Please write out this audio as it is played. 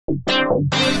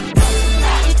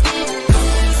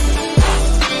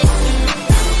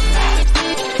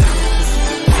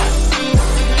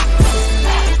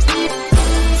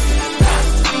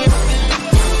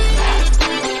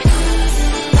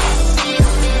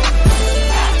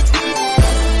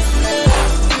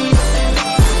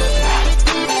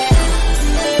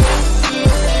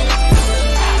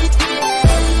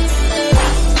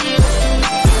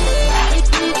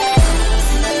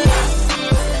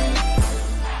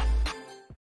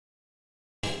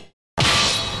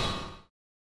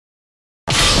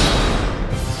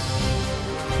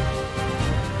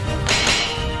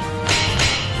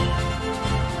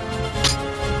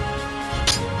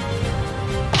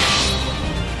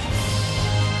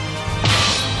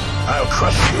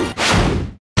crush you.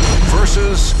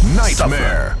 Versus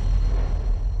Nightmare.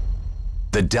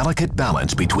 The delicate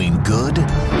balance between good.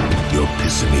 You're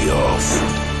pissing me off.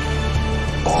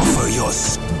 Offer your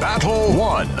Battle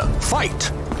 1.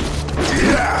 Fight.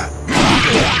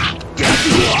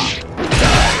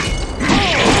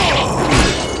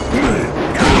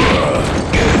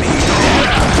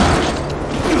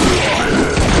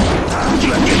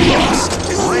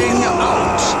 Ring out.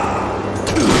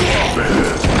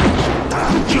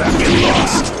 Get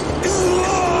lost.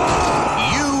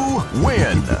 You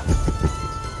win.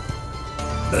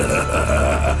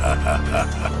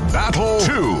 Battle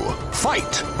 2.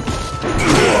 Fight.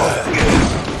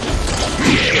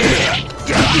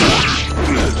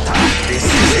 This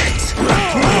is it.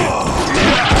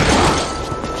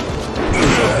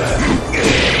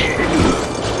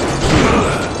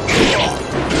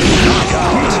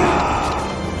 Knockout.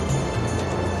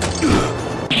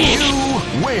 You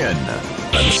win.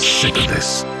 I'm sick of this.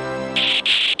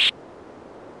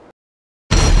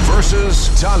 Versus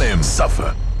Talim.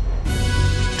 Suffer.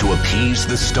 To appease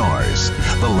the stars,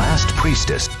 the last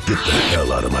priestess. Get the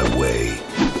hell out of my way.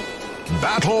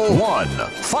 Battle 1.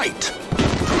 Fight.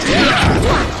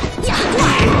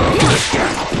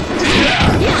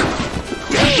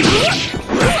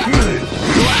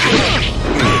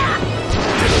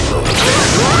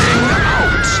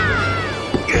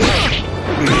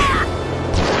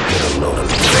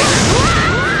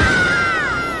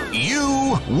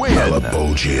 You win.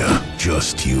 Calibur,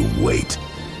 just you wait.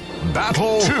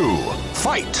 Battle 2.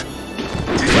 Fight.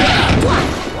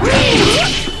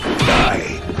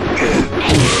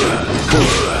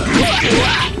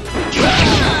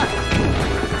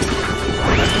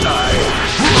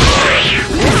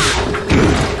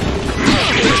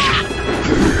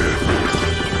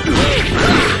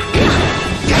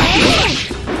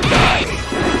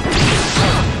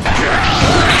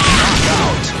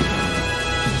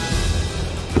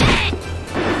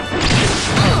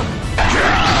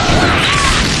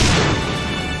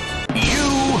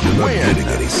 Getting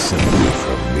any sympathy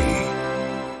from me.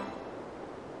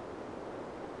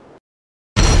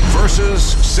 Versus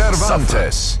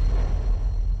Cervantes.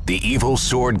 The evil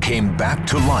sword came back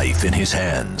to life in his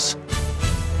hands.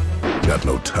 Got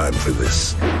no time for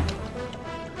this.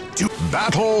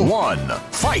 Battle 1.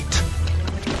 Fight.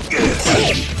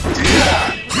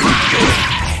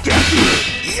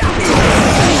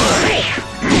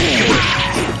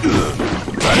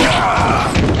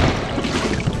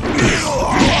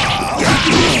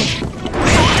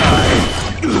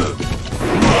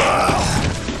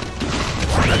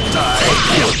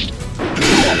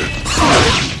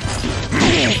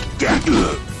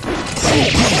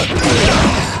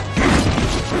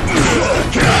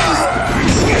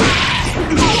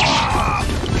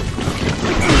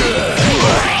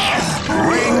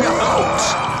 Ring out.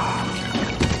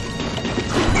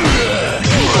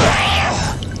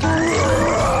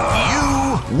 You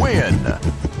win.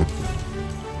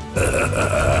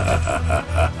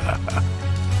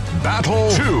 Battle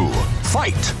 2.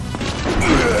 Fight.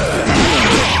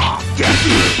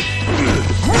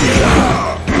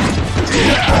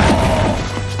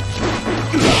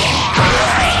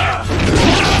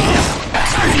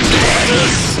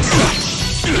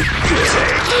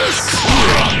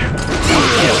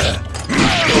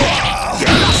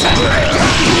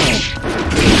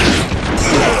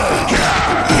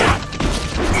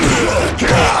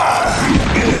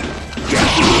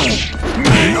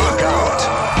 Knockout.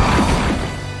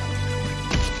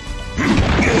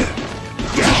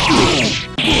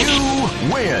 You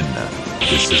win.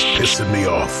 This is pissing me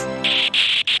off.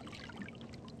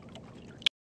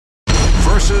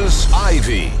 Versus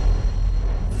Ivy.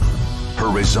 Her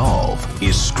resolve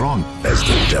is strong. As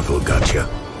the devil got you.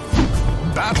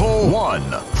 Battle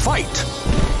 1. Fight.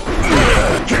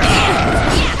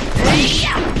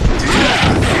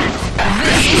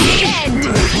 This is the end.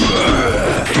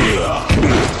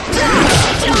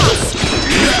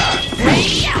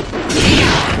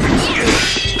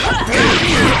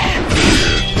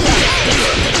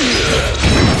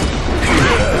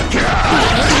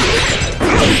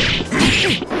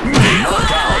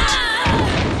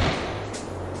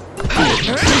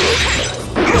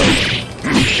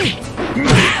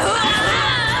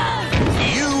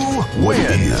 You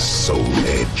win. His soul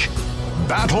edge.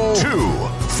 Battle 2.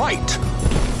 Fight.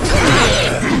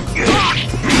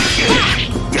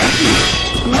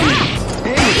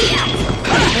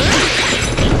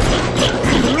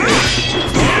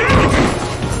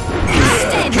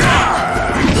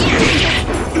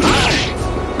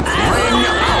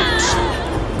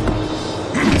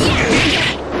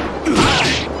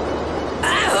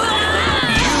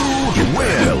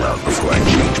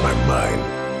 mine.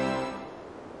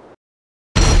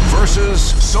 Versus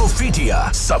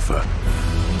Sophitia. Suffer.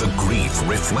 The grief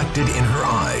reflected in her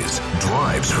eyes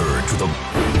drives her to the...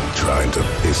 Trying to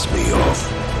piss me off.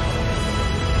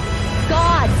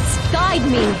 Gods, guide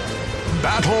me.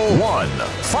 Battle 1.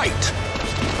 Fight!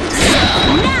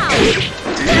 Now!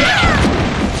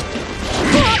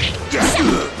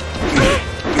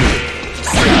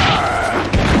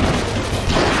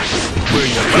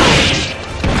 Bring it on.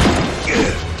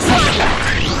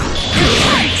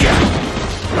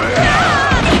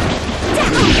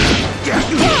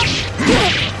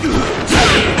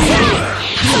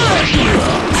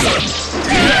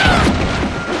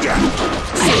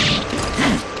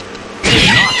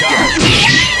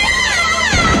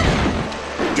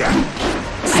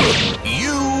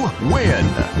 You win!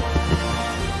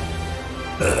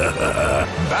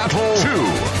 Battle 2.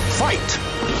 Fight!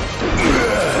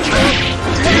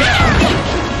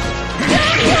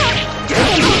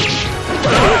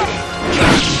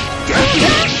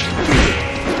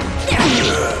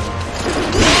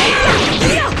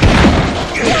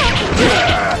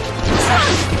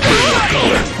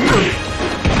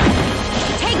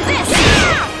 Take this!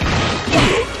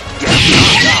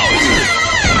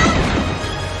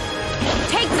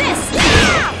 Take this!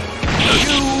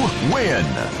 You win!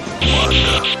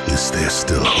 Wanda, is there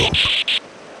still hope?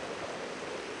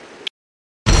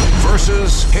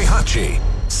 Versus Heihachi.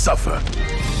 Suffer.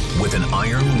 With an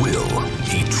iron will,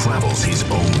 he travels his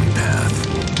own path.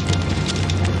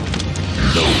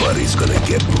 Nobody's gonna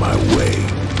get in my way.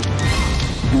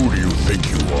 Who do you think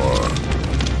you are?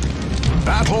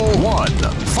 Battle 1.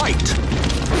 Fight!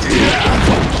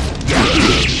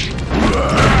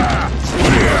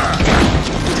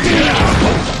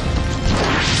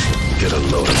 Get a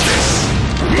load of this.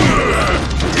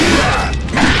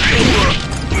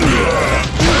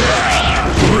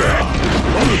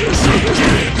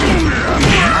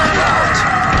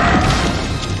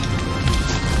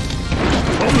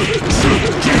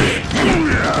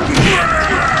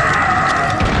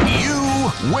 You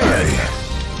win!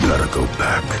 Gotta go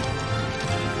back.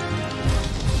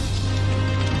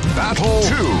 Battle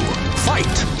 2.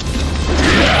 Fight!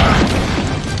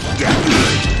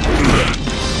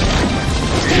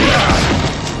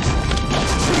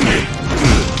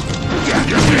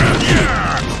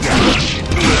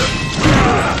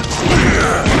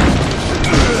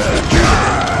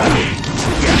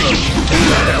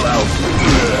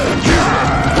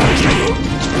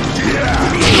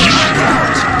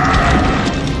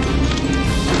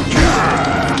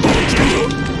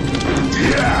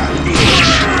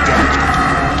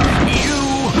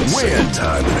 Second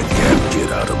time and again,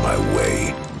 get out of my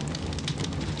way.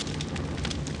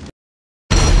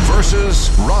 Versus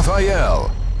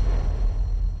Raphael.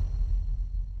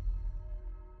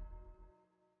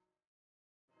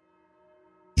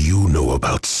 You know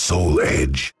about Soul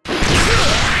Edge?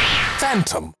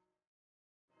 Phantom,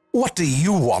 what do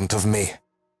you want of me?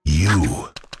 You.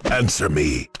 Answer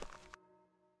me.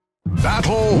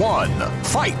 Battle 1.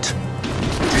 Fight!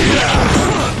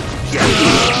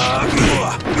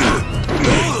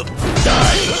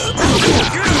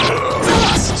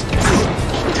 Thrust!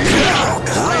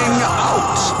 Ring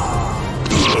out!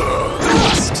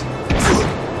 Thrust!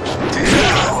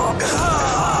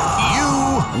 You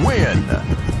win!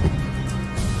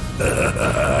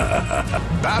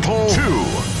 Battle 2.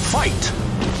 Fight!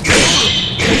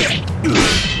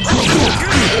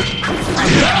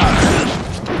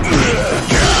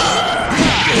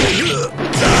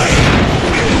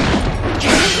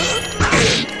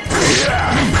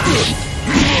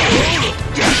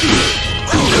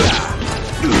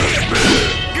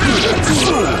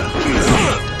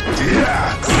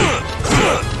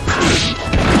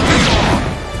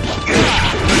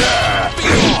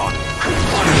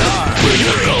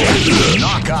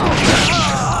 Knockout!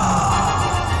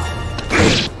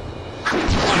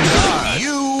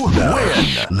 You win!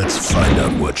 Let's find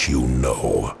out what you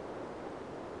know.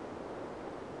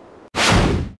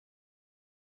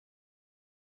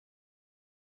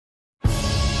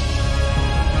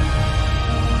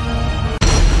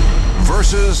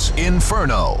 Versus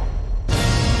Inferno.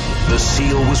 The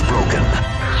seal was broken.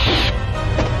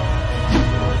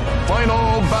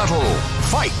 Final battle.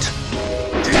 Fight!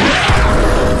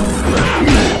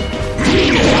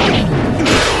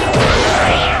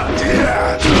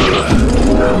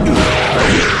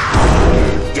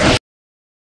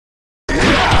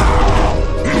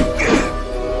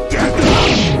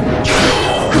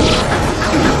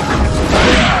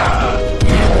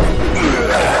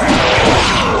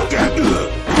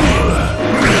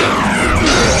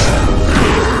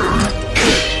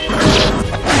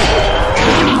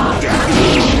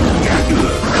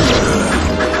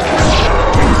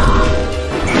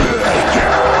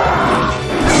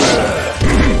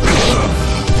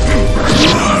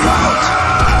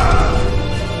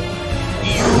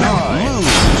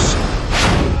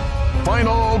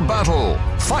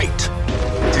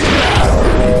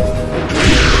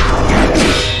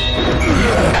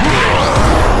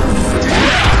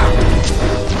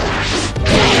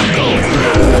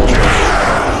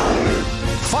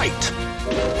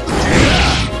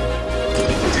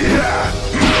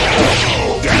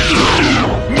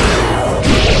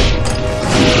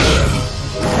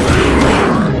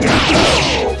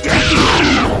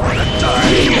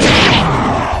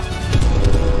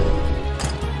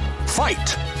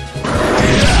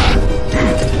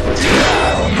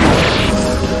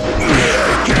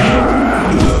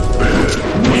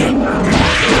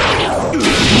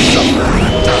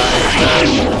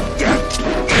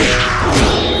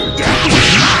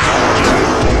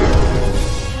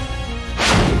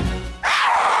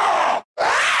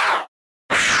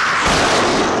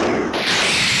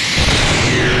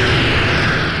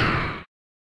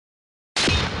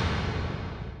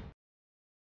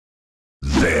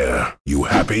 you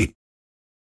happy?